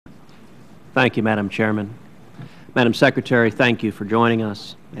Thank you, Madam Chairman. Madam Secretary, thank you for joining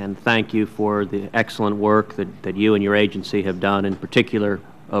us, and thank you for the excellent work that you and your agency have done, in particular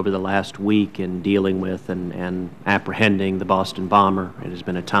over the last week in dealing with and apprehending the Boston bomber. It has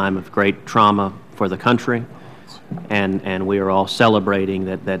been a time of great trauma for the country, and we are all celebrating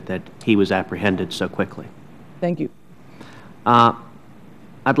that he was apprehended so quickly. Thank you.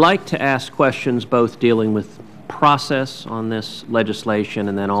 I'd like to ask questions both dealing with process on this legislation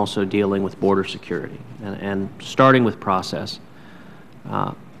and then also dealing with border security. And starting with process,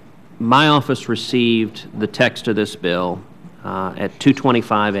 my office received the text of this bill at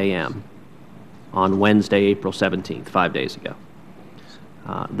 2:25 a.m. on Wednesday, April 17th, 5 days ago.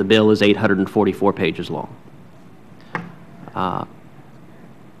 The bill is 844 pages long.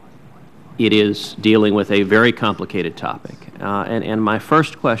 It is dealing with a very complicated topic. And my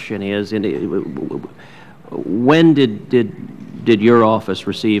first question is, when did your office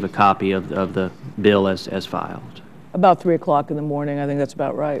receive a copy of the bill as filed? About 3 o'clock in the morning. I think that's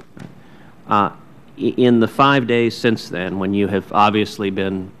about right. In the 5 days since then, when you have obviously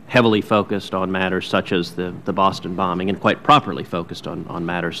been heavily focused on matters such as the Boston bombing, and quite properly focused on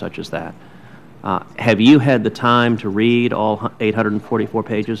matters such as that, have you had the time to read all 844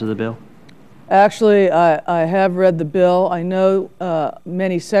 pages of the bill? Actually, I have read the bill. I know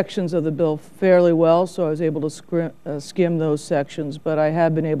many sections of the bill fairly well, so I was able to skim those sections, but I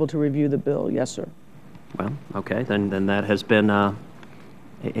have been able to review the bill, yes, sir. Well, okay, then that has been a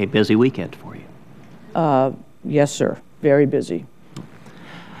busy weekend for you. Yes, sir, very busy.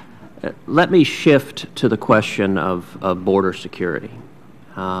 Let me shift to the question of border security.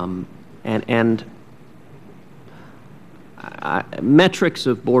 Metrics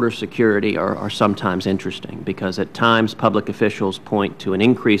of border security are sometimes interesting because at times public officials point to an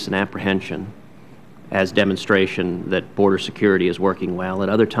increase in apprehension as demonstration that border security is working well. At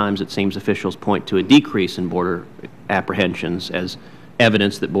other times it seems officials point to a decrease in border apprehensions as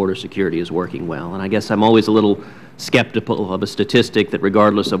evidence that border security is working well. And I guess I'm always a little skeptical of a statistic that,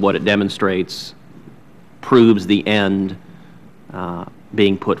 regardless of what it demonstrates, proves the end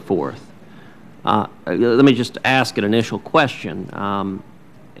being put forth. Let me just ask an initial question.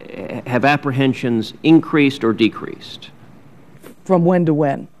 Have apprehensions increased or decreased? From when to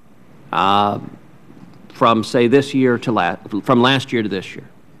when? From, say, this year to from last year to this year.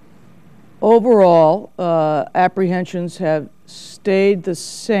 Overall, apprehensions have stayed the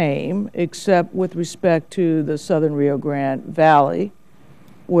same, except with respect to the southern Rio Grande Valley,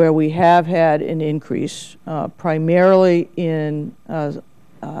 where we have had an increase, primarily in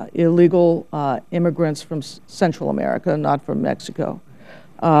illegal immigrants from Central America, not from Mexico.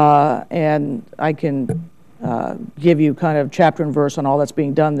 And I can give you kind of chapter and verse on all that's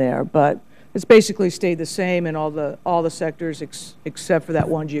being done there, but it's basically stayed the same in all the sectors except for that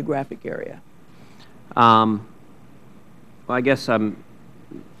one geographic area. Well, I guess I'm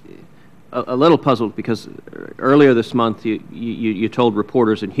a little puzzled because earlier this month you told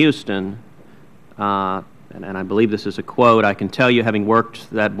reporters in Houston, and I believe this is a quote, "I can tell you, having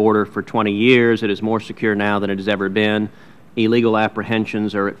worked that border for 20 years, it is more secure now than it has ever been. Illegal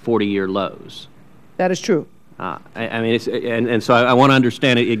apprehensions are at 40-year lows." That is true. I mean, and so I want to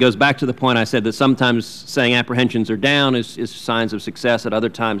understand it. It goes back to the point I said that sometimes saying apprehensions are down is signs of success. At other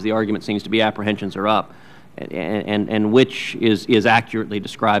times, the argument seems to be apprehensions are up. And which is accurately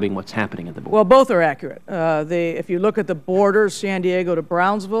describing what's happening at the border? Well, both are accurate. If you look at the border, San Diego to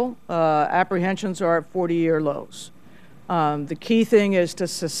Brownsville, apprehensions are at 40-year lows. The key thing is to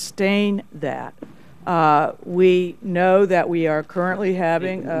sustain that. We know that we are currently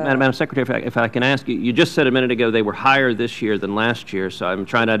having... Madam Secretary, if I can ask you, you just said a minute ago they were higher this year than last year, so I'm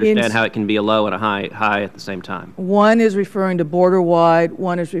trying to understand how it can be a low and a high at the same time. One is referring to border-wide,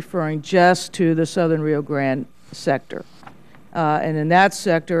 one is referring just to the southern Rio Grande sector. And in that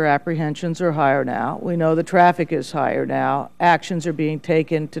sector, apprehensions are higher now. We know the traffic is higher now. Actions are being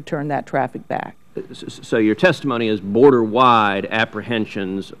taken to turn that traffic back. So your testimony is border-wide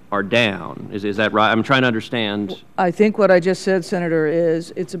apprehensions are down. Is that right? I'm trying to understand. I think what I just said, Senator,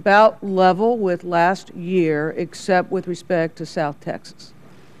 is it's about level with last year, except with respect to South Texas.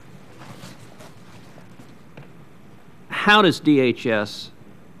 How does DHS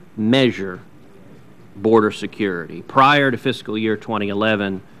measure border security? Prior to fiscal year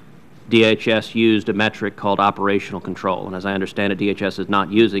 2011, DHS used a metric called operational control, and as I understand it, DHS is not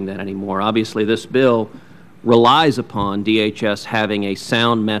using that anymore. Obviously, this bill relies upon DHS having a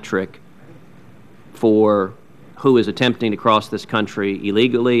sound metric for who is attempting to cross this country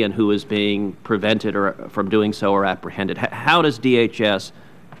illegally and who is being prevented from doing so or apprehended. How does DHS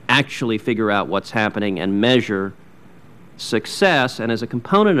actually figure out what's happening and measure success, and as a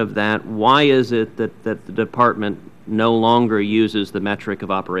component of that, why is it that the department no longer uses the metric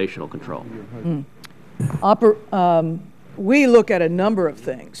of operational control? We look at a number of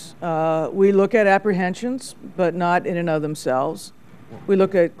things. We look at apprehensions, but not in and of themselves. We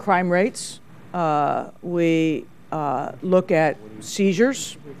look at crime rates. We look at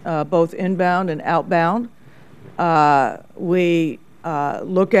seizures, both inbound and outbound. We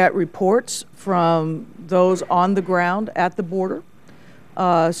look at reports from those on the ground at the border.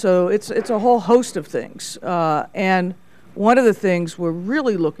 So it's a whole host of things. And one of the things we're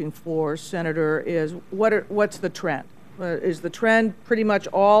really looking for, Senator, is what's the trend? Is the trend pretty much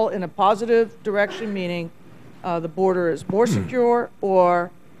all in a positive direction, meaning the border is more secure or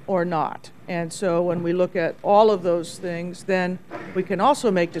not? And so when we look at all of those things, then we can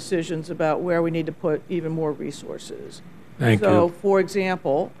also make decisions about where we need to put even more resources. Thank you. So, for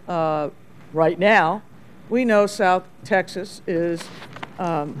example, right now, we know South Texas is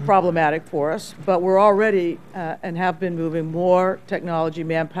problematic for us, but we're already and have been moving more technology,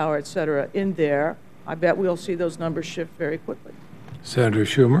 manpower, et cetera, in there. I bet we'll see those numbers shift very quickly. Senator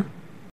Schumer.